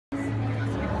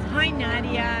Hi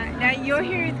Nadia. Now you're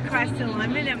here with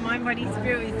Christalignment at Mind Body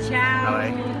Spirit with Chau.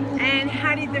 Hello. And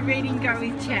how did the reading go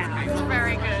with Chau? It's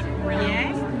very good, really.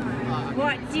 Yeah?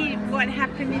 What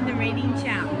happened in the reading,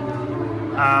 Chau?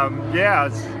 Yeah, I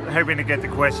was hoping to get the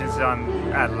questions on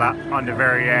the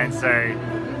very end, so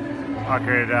I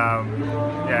could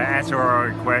answer all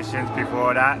the questions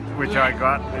before that, which I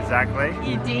got exactly.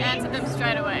 You did? Answered them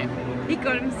straight away. He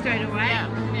got them straight away?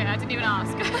 Yeah, I didn't even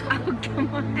ask. Oh,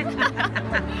 come on.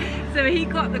 So he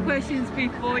got the questions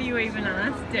before you even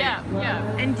asked it?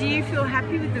 Yeah. And do you feel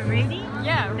happy with the reading?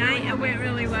 Yeah. No, it went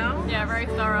really well? Yeah, very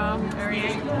thorough, very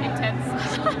intense.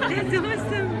 That's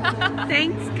awesome.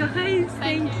 Thanks guys.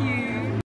 Thank you.